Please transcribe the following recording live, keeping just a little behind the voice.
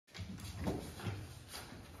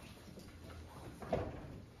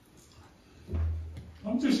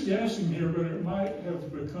just guessing here, but it might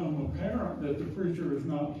have become apparent that the preacher is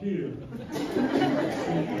not here.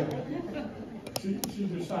 She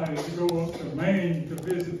decided to go up to Maine to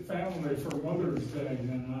visit family for Mother's Day,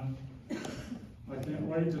 and I can't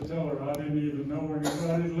wait to tell her I didn't even know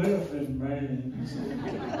anybody lived in Maine.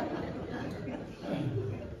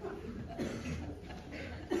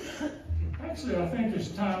 Actually, I think it's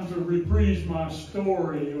time to reprise my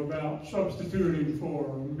story about substituting for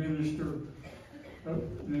a minister.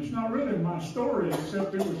 And it's not really my story,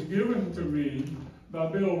 except it was given to me by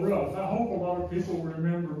Bill Ruff. I hope a lot of people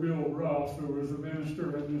remember Bill Ruff, who was a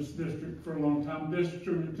minister in this district for a long time, district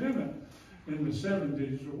lieutenant in the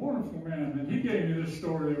 70s, a wonderful man. And he gave me this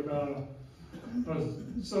story about a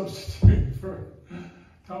substitute for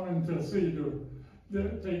coming to see to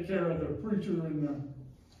take care of the preacher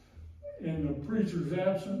in the preacher's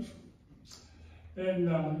absence. And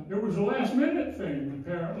it was a last-minute thing,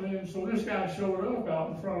 apparently. And so this guy showed up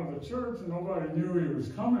out in front of the church, and nobody knew he was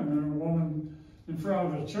coming. And a woman in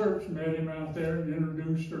front of the church met him out there and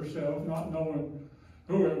introduced herself, not knowing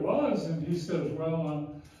who it was. And he says,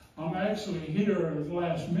 well, I'm actually here as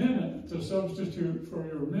last minute to substitute for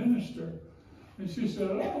your minister. And she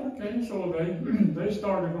said, oh, okay. So they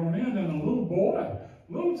started on in, and a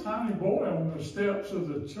little tiny boy on the steps of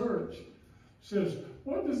the church says,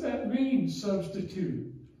 what does that mean,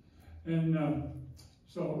 substitute? And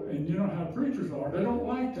and you know how preachers are. They don't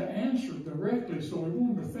like to answer directly, so we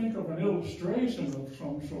wanted to think of an illustration of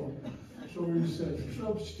some sort. So he said,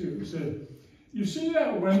 substitute. He said, you see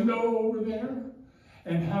that window over there?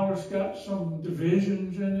 And how it's got some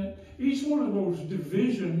divisions in it? Each one of those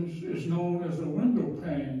divisions is known as a window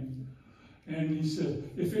pane. And he said,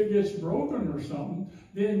 if it gets broken or something,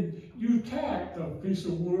 then you tack a piece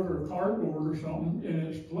of wood or cardboard or something in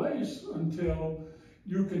its place until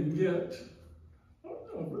you can get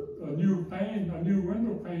a new pane, a new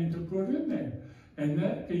window pane to put in there. And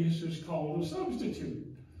that piece is called a substitute.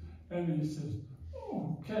 And he says,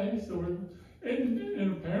 oh, okay. So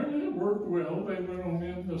and apparently it worked well. They went on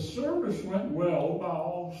in. The service went well by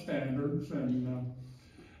all standards. And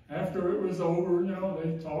after it was over, you know,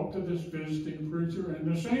 they talked to this visiting preacher, and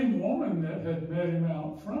the same woman that had met him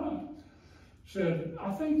out front said,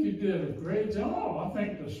 I think you did a great job. I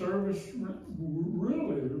think the service went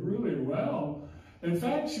really, really well. In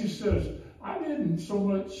fact, she says, I didn't so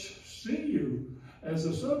much see you as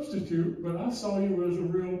a substitute, but I saw you as a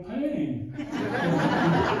real pain.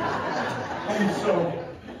 And so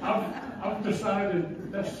I've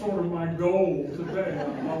decided that's sort of my goal today.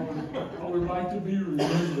 I would like to be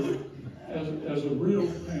remembered as a real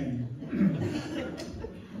pain.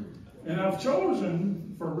 And I've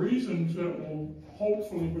chosen, for reasons that will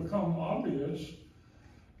hopefully become obvious,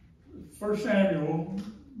 1 Samuel,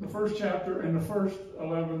 the first chapter and the first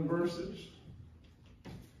 11 verses.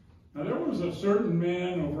 Now there was a certain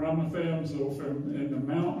man of Ramathaim-zophim in the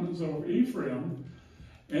mountains of Ephraim,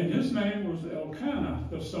 and his name was Elkanah,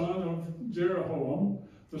 the son of Jeroboam,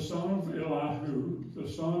 the son of Elihu, the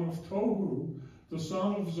son of Tohu, the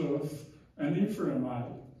son of Zuph, an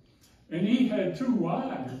Ephraimite. And he had 2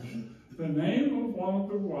 wives. The name of one of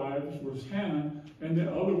the wives was Hannah, and the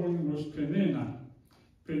other one was Peninnah.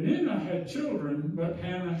 Peninnah had children, but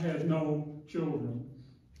Hannah had no children.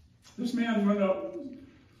 This man went up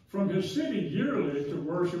from his city yearly to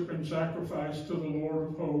worship and sacrifice to the Lord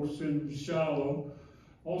of hosts in Shiloh.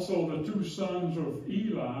 Also the 2 sons of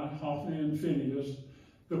Eli, Hophni and Phinehas,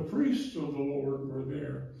 the priests of the Lord, were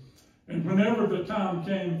there. And whenever the time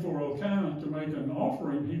came for Elkanah to make an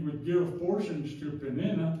offering, he would give portions to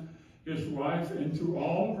Peninnah, his wife, and to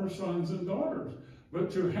all her sons and daughters.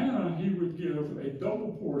 But to Hannah he would give a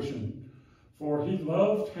double portion, for he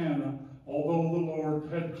loved Hannah, although the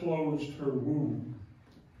Lord had closed her womb.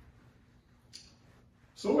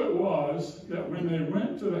 So it was that when they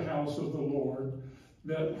went to the house of the Lord,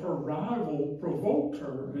 that her rival provoked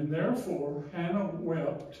her, and therefore Hannah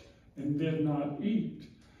wept and did not eat.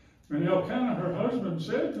 And Elkanah, her husband,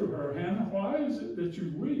 said to her, Hannah, why is it that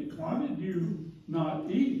you weep? Why did you not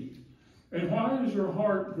eat? And why is your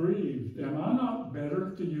heart grieved? Am I not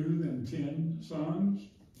better to you than 10 sons?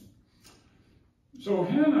 So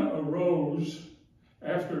Hannah arose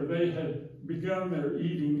after they had begun their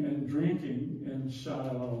eating and drinking in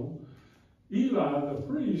Shiloh. Eli, the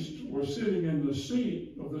priest, was sitting in the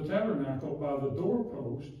seat of the tabernacle by the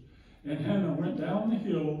doorpost, and Hannah went down the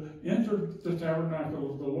hill, entered the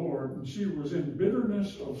tabernacle of the Lord, and she was in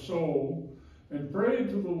bitterness of soul, and prayed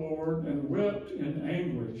to the Lord, and wept in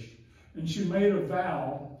anguish. And she made a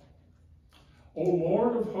vow, O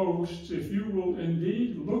Lord of hosts, if you will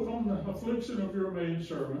indeed look on the affliction of your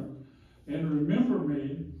maidservant, and remember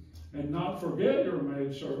me, and not forget your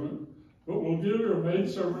maidservant, but will give your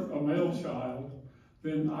maidservant a male child,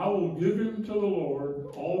 then I will give him to the Lord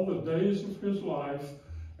all the days of his life,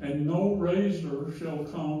 and no razor shall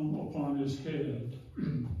come upon his head.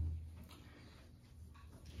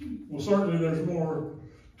 Well, certainly there's more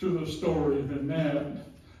to the story than that,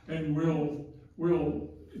 and we'll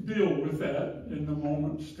deal with that in the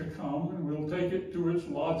moments to come, and we'll take it to its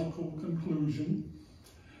logical conclusion,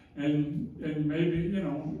 and maybe, you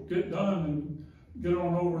know, get done and get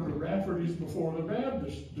on over to Rafferty's before the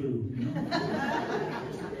Baptists do. You know?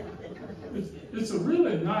 It's a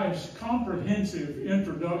really nice, comprehensive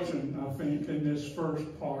introduction, I think, in this first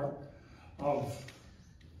part of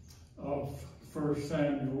 1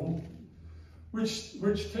 Samuel,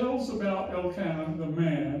 which tells about Elkanah the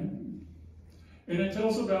man, and it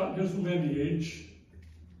tells about his lineage,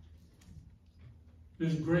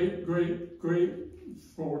 his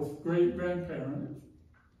fourth great-grandparent.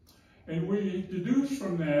 And we deduce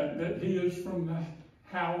from that he is from the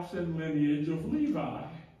house and lineage of Levi.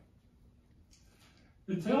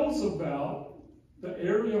 It tells about the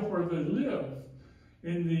area where they live.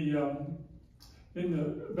 In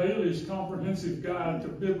the Bailey's Comprehensive Guide to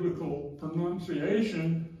Biblical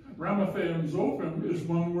Pronunciation, Ramathaim Zophim is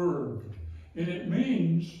one word, and it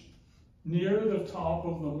means near the top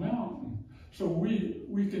of the mountain. So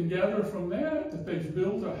we can gather from that they've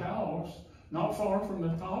built a house not far from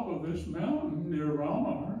the top of this mountain near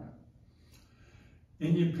Ramah.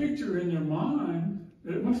 And you picture in your mind,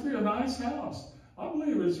 it must be a nice house. I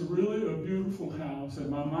believe it's really a beautiful house, and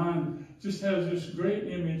my mind just has this great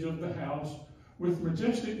image of the house with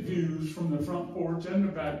majestic views from the front porch and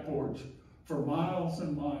the back porch for miles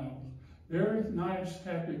and miles. Very nice,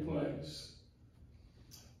 happy place.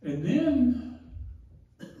 And then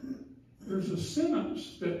there's a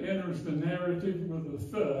sentence that enters the narrative with a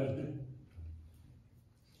thud.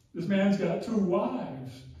 This man's got 2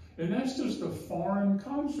 wives. And that's just a foreign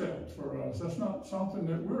concept for us. That's not something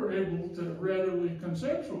that we're able to readily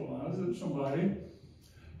conceptualize, that somebody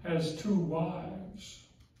has 2 wives.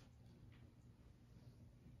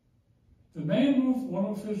 The name of one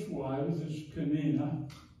of his wives is Peninnah.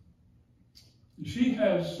 She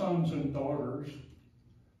has sons and daughters.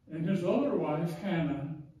 And his other wife,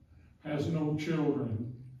 Hannah, has no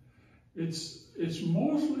children. It's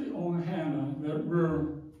mostly on Hannah that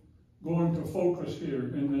we're going to focus here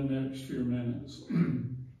in the next few minutes.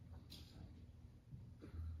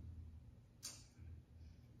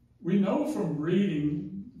 We know from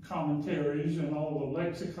reading commentaries and all the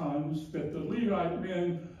lexicons that the Levite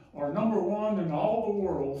men are #1 in all the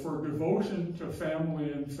world for devotion to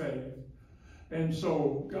family and faith. And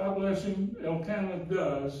so, God bless him, Elkanah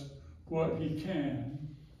does what he can.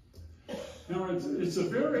 Now, it's a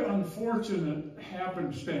very unfortunate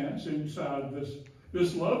happenstance inside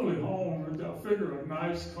this lovely home, I figure a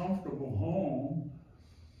nice, comfortable home,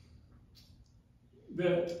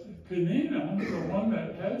 that Peninnah, the one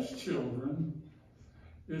that has children,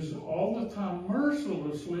 is all the time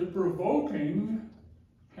mercilessly provoking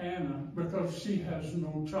Hannah because she has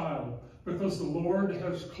no child, because the Lord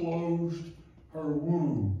has closed her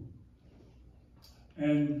womb.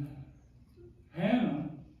 And Hannah,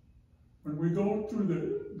 when we go through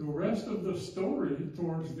the rest of the story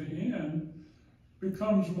towards the end,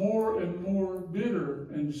 becomes more and more bitter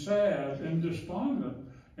and sad and despondent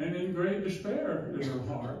and in great despair in her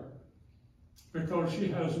heart because she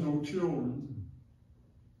has no children.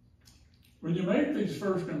 When you make these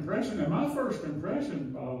first impressions, and my first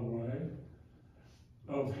impression, by the way,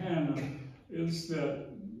 of Hannah is that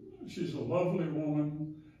she's a lovely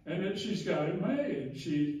woman and that she's got it made.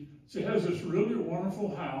 She has this really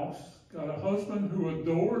wonderful house, got a husband who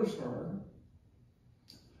adores her,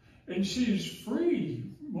 and she's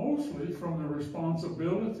free, mostly, from the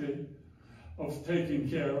responsibility of taking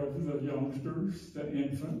care of the youngsters, the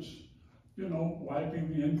infants, you know,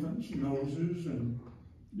 wiping the infants' noses and,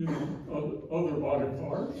 you know, other body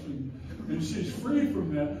parts. And she's free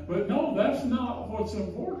from that. But no, that's not what's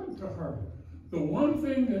important to her. The one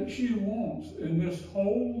thing that she wants in this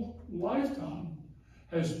whole lifetime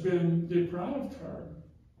has been deprived her.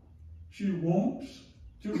 She wants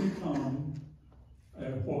to become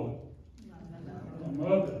a what? A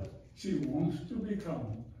mother. She wants to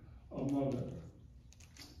become a mother.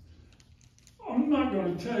 I'm not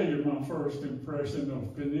going to tell you my first impression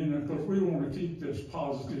of Peninnah because we want to keep this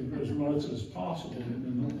positive as much as possible,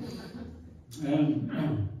 you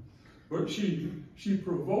know. But she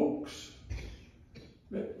provokes.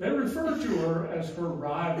 They refer to her as her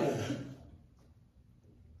rival.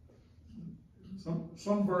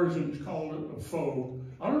 Some versions call it a foe.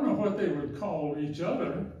 I don't know what they would call each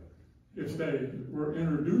other, if they were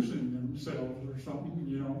introducing themselves or something,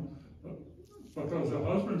 you know, because the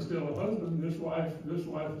husband's still a husband, this wife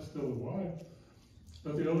is still a wife,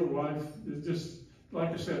 but the other wife is just,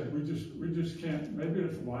 like I said, we just can't. Maybe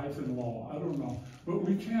it's wife-in-law, I don't know, but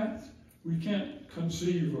we can't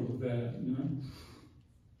conceive of that, you know.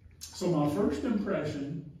 So my first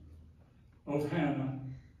impression of Hannah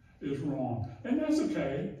is wrong, and that's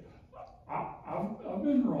okay. I've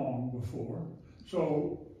been wrong before,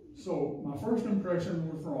 so my first impression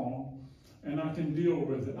was wrong, and I can deal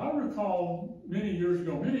with it. I recall many years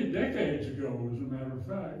ago, many decades ago, as a matter of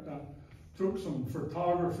fact, I took some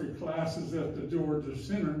photography classes at the Georgia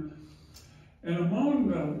Center, and among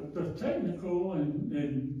the technical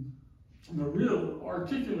and the real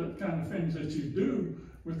articulate kind of things that you do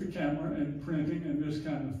with the camera and printing and this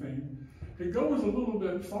kind of thing, it goes a little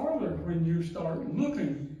bit farther when you start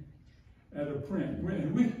looking at a print.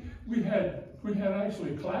 We had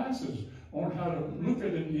actually classes on how to look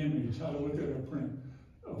at an image, how to look at a print,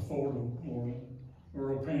 a photo,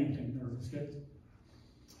 or a painting, or a sketch.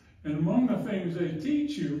 And among the things they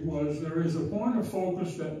teach you was there is a point of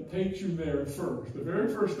focus that takes you there first. The very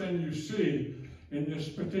first thing you see in this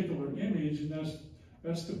particular image, and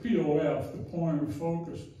that's the POF, the point of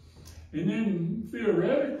focus. And then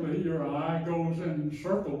theoretically, your eye goes in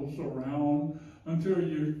circles around until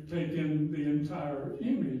you take in the entire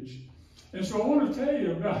image. And so I want to tell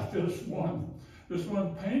you about this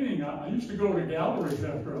one painting. I used to go to galleries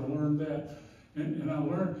after I learned that, and I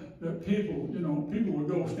learned that people would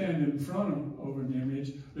go stand in front of an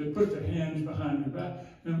image. They'd put their hands behind their back,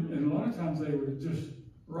 and a lot of times they would just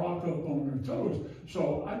rock up on their toes.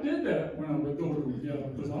 So I did that when I would go to a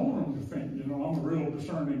gallery, because I want them to think, you know, I'm a real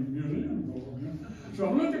discerning museum goer. You know? So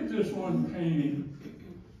I look at this one painting.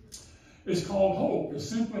 It's called Hope. It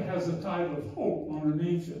simply has the title of Hope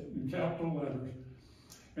underneath it in capital letters.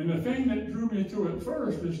 And the thing that drew me to it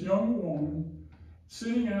first, this young woman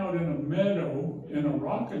sitting out in a meadow in a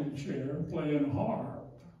rocking chair playing a harp.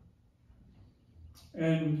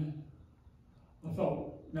 And I thought,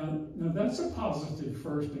 now that's a positive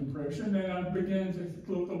first impression. And I began to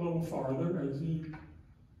look a little farther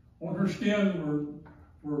on her skin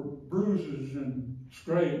were bruises and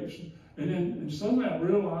scrapes. And suddenly I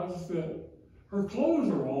realized that her clothes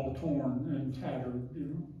are all torn and tattered, you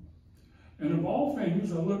know. And of all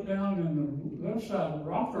things, I looked down and the left side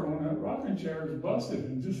rocker on that rocking chair is busted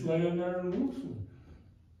and just laying there loosely.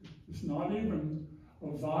 It's not even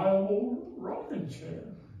a viable rocking chair.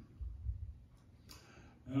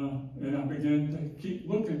 And I began to keep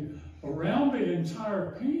looking. Around the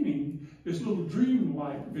entire painting is little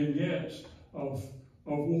dream-like vignettes of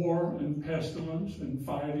war and pestilence and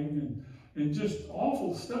fighting and just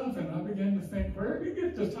awful stuff. And I began to think, where did you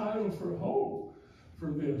get the title for Hope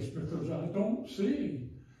for this? Because I don't see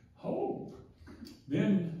hope.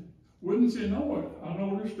 Then, wouldn't you know it, I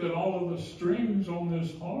noticed that all of the strings on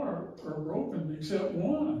this harp are broken except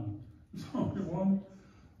one. There's only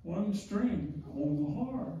one string on the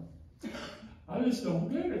harp. I just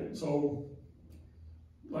don't get it. So,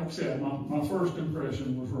 like I said, my first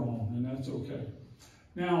impression was wrong, and that's okay.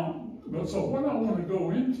 Now, so what I want to go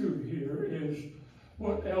into here is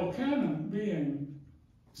what Elkanah, being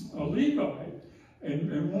a Levite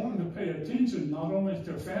and wanting to pay attention not only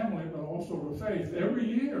to family but also to faith, every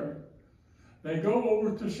year they go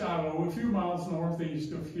over to Shiloh, a few miles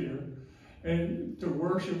northeast of here, and to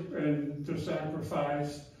worship and to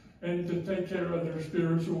sacrifice and to take care of their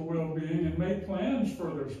spiritual well-being and make plans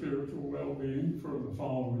for their spiritual well-being for the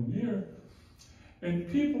following year. And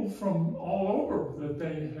people from all over that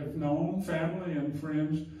they have known, family and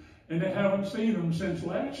friends, and they haven't seen them since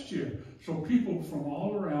last year. So people from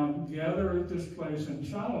all around gather at this place in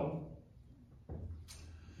Shiloh.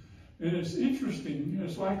 And it's interesting.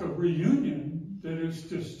 It's like a reunion that is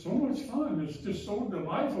just so much fun. It's just so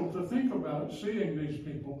delightful to think about seeing these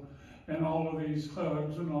people and all of these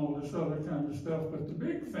hugs and all this other kind of stuff. But the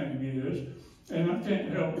big thing is, and I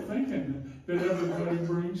can't help thinking that everybody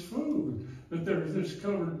brings food, that there's this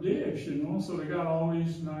covered dish, you know, so they got all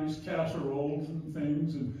these nice casseroles and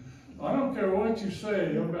things. And I don't care what you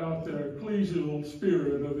say about the ecclesial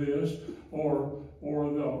spirit of this or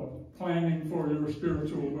the planning for your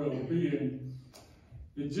spiritual well-being.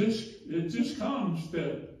 It just comes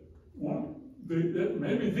that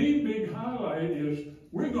maybe the big highlight is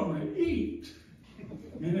we're going to eat.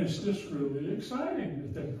 And it's just really exciting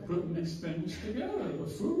that they're putting these things together, the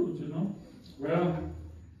food, you know. Well,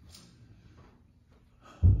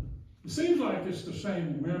 it seems like it's the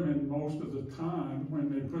same women most of the time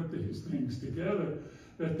when they put these things together,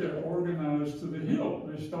 that they're organized to the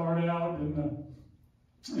hilt. They start out in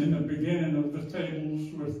the beginning of the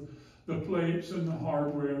tables with the plates and the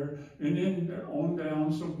hardware, and then on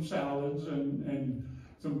down some salads and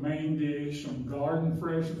some main dish, some garden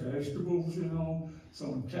fresh vegetables, you know,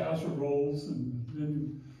 some casseroles, and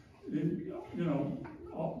then you know,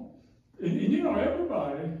 and you know,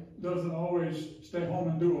 everybody doesn't always stay home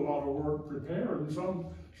and do a lot of work preparing.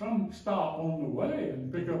 Some stop on the way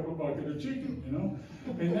and pick up a bucket of chicken, you know,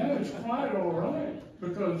 and that is quite all right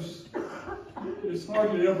because it's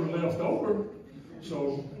hardly ever left over.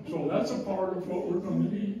 So that's a part of what we're going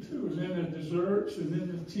to eat too. And then the desserts, and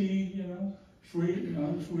then the tea, you know, sweet and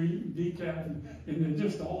unsweet, and decaf, and they're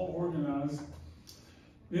just all organized.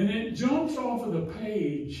 And it jumps off of the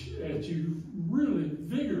page at you really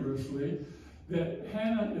vigorously that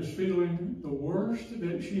Hannah is feeling the worst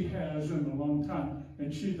that she has in a long time,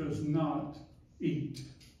 and she does not eat.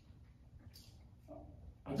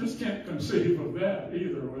 I just can't conceive of that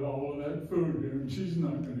either with all of that food here, and she's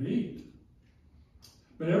not going to eat.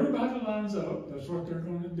 But everybody lines up, that's what they're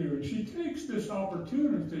going to do. And she takes this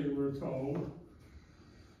opportunity, we're told,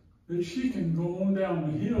 that she can go on down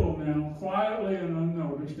the hill now quietly and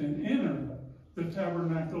unnoticed and enter the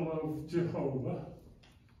tabernacle of Jehovah.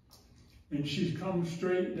 And she comes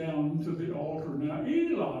straight down to the altar. Now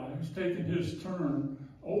Eli has taken his turn,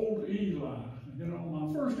 old Eli. You know,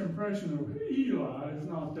 my first impression of Eli is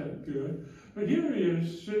not that good. But here he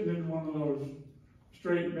is sitting in one of those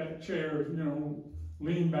straight back chairs, you know,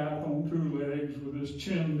 leaned back on two legs with his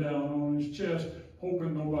chin down on his chest,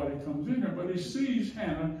 hoping nobody comes in there. But he sees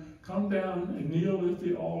Hannah come down and kneel at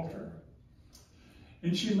the altar.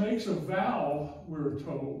 And she makes a vow, we're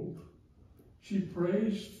told. She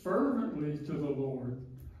prays fervently to the Lord.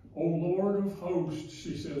 O Lord of hosts,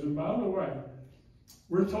 she says. And by the way,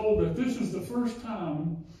 we're told that this is the first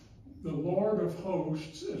time the Lord of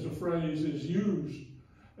hosts as a phrase is used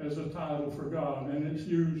as a title for God. And it's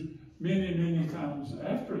used many, many times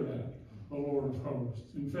after that, the Lord of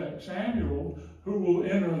hosts. In fact, Samuel, who will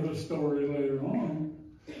enter the story later on,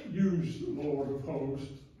 used the Lord of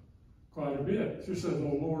hosts quite a bit. She says,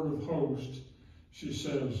 O Lord of hosts, she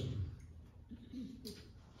says,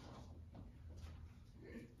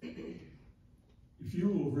 if you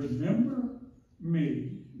will remember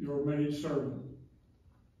me, your maidservant,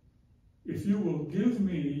 if you will give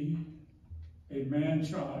me a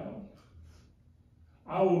man-child,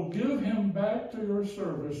 I will give him back to your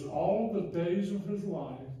service all the days of his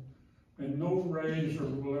life, and no razor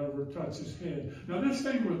will ever touch his head. Now, this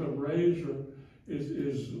thing with a razor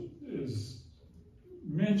is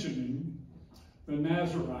mentioning the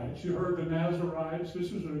Nazarites. You heard the Nazarites.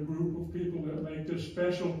 This is a group of people that make this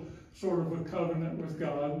special sort of a covenant with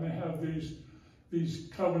God, and they have these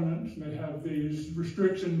covenants, and they have these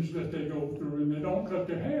restrictions that they go through, and they don't cut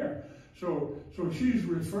their hair. So she's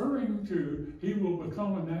referring to, he will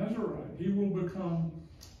become a Nazarite. He will become,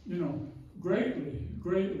 you know, greatly,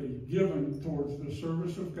 greatly given towards the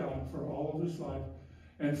service of God for all of his life.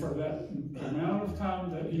 And for that amount of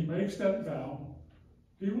time that he makes that vow,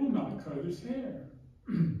 he will not cut his hair.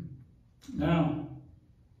 Now,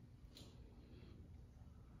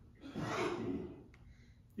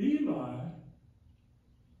 Eli,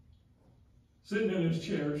 sitting in his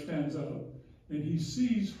chair, stands up, and he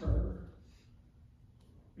sees her,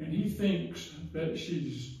 and he thinks that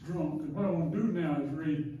she's drunk. And what I want to do now is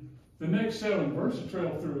read the next 7 verses,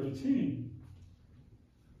 12 through 18.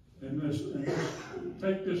 And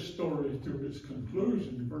take this story to its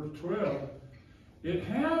conclusion. Verse 12. It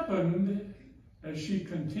happened as she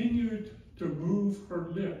continued to move her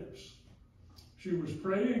lips. She was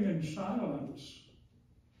praying in silence.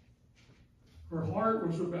 Her heart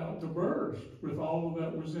was about to burst with all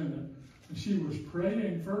that was in it. And she was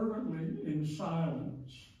praying fervently in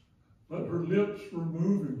silence. But her lips were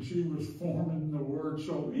moving. She was forming the word.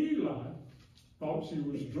 So Eli thought she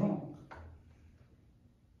was drunk.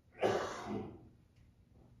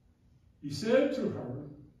 He said to her,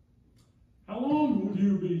 how long will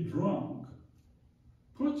you be drunk?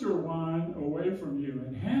 Put your wine away from you.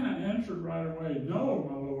 And Hannah answered right away, no,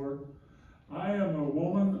 my Lord, I am a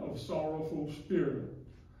woman of sorrowful spirit.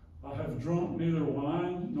 I have drunk neither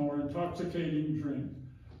wine nor intoxicating drink,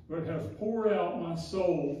 but have poured out my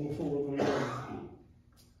soul before the Lord.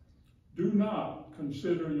 Do not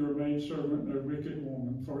consider your maidservant a wicked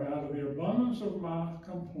woman, for out of the abundance of my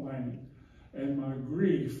complaint and my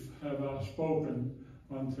grief have I spoken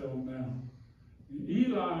until now. And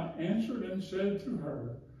Eli answered and said to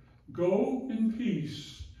her, go in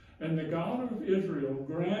peace, and the God of Israel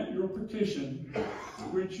grant your petition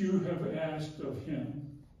which you have asked of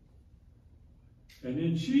him. And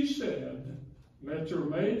then she said, let your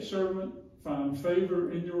maidservant find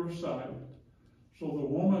favor in your sight. So the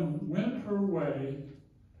woman went her way,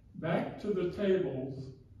 back to the table,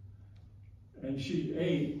 and she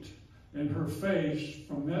ate, and her face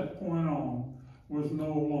from that point on was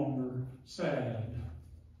no longer sad.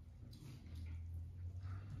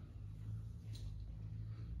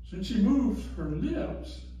 Since she moves her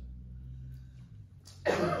lips,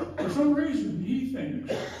 for some reason he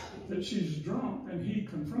thinks that she's drunk, and he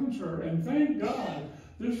confronts her, and thank God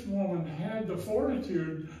this woman had the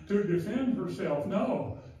fortitude to defend herself.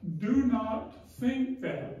 No, do not think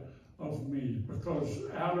that of me, because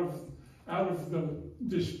out of the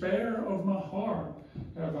despair of my heart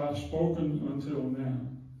have I spoken until now.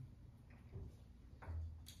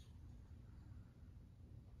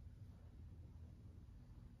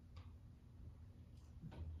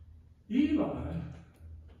 Eli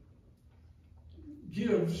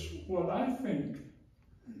gives what I think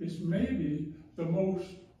is maybe the most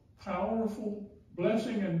powerful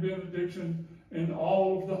blessing and benediction in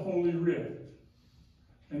all of the Holy Writ.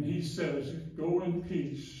 And he says, go in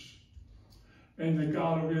peace, and the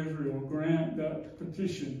God of Israel grant that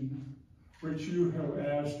petition which you have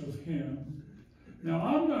asked of him. Now,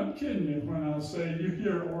 I'm not kidding you when I say you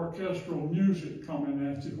hear orchestral music coming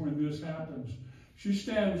at you when this happens. She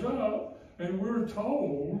stands up, and we're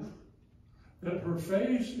told that her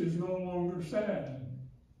face is no longer sad.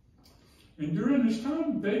 And during this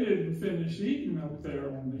time, they didn't finish eating up there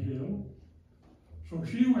on the hill. So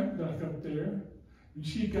she went back up there, and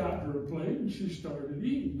she got her plate, and she started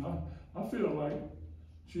eating. I feel like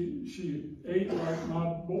she ate like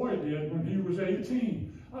my boy did when he was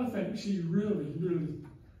 18. I think she really, really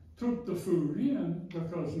took the food in,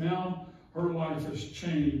 because now her life has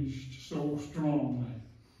changed so strongly.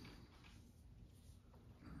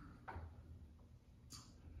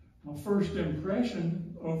 My first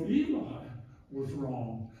impression of Eli was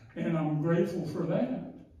wrong, and I'm grateful for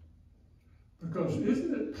that. Because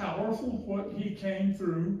isn't it powerful what he came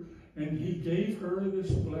through, and he gave her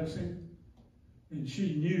this blessing, and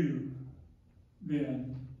she knew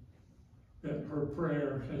then that her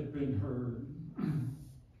prayer had been heard.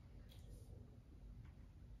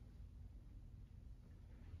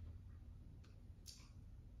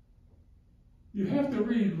 You have to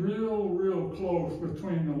read real close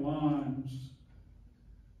between the lines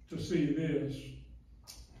to see this.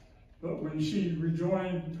 But when she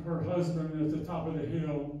rejoined her husband at the top of the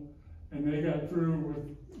hill, and they got through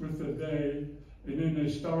with the day, and then they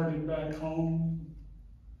started back home,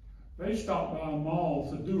 they stopped by a mall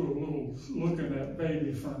to do a little looking at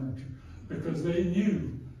baby furniture, because they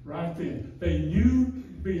knew right then, they knew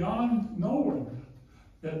beyond knowing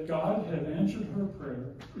that God had answered her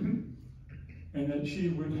prayer and that she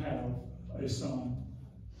would have a son.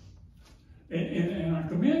 And I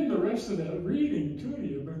commend the rest of that reading to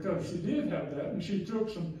you, because she did have that, and she took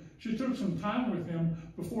some time with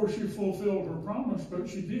him before she fulfilled her promise, but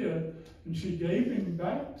she did, and she gave him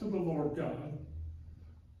back to the Lord God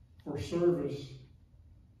for service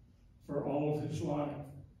for all of his life.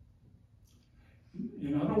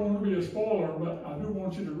 And I don't want to be a spoiler, but I do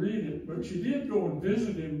want you to read it. But she did go and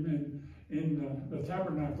visit him in the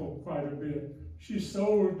tabernacle quite a bit. She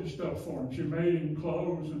sewed the stuff for him. She made him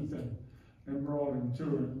clothes and things and brought him to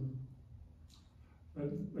him.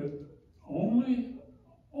 But only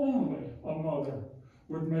a mother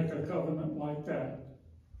would make a covenant like that,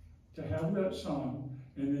 to have that son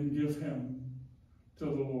and then give him to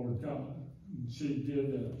the Lord God. And she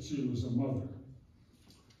did that. She was a mother.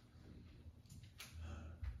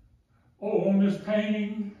 Oh, on this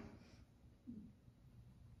painting,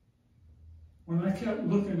 when I kept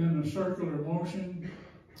looking in a circular motion,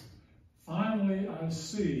 finally I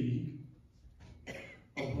see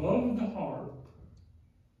above the harp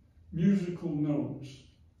musical notes,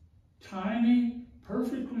 tiny,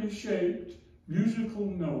 perfectly shaped musical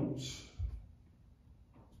notes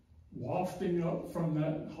wafting up from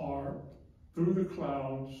that harp through the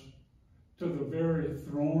clouds to the very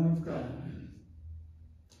throne of God.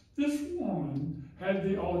 This woman had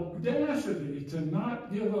the audacity to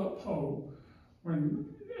not give up hope when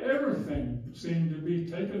everything seemed to be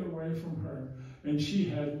taken away from her, and she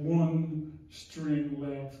had one string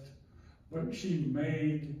left. But she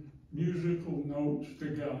made musical notes to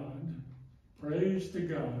God, praise to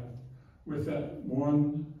God, with that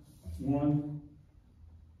one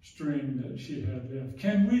string that she had left.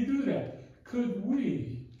 Can we do that? Could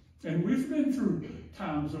we? And we've been through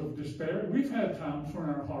times of despair. We've had times when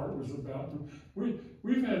our heart was about to,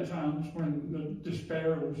 we've had times when the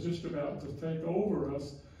despair was just about to take over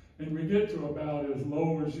us, and we get to about as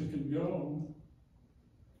low as you can go.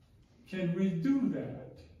 Can we do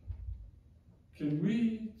that? Can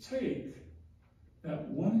we take that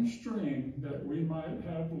one string that we might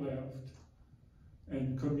have left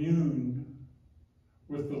and commune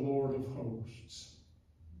with the Lord of hosts.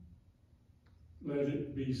 Let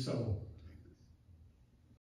it be so.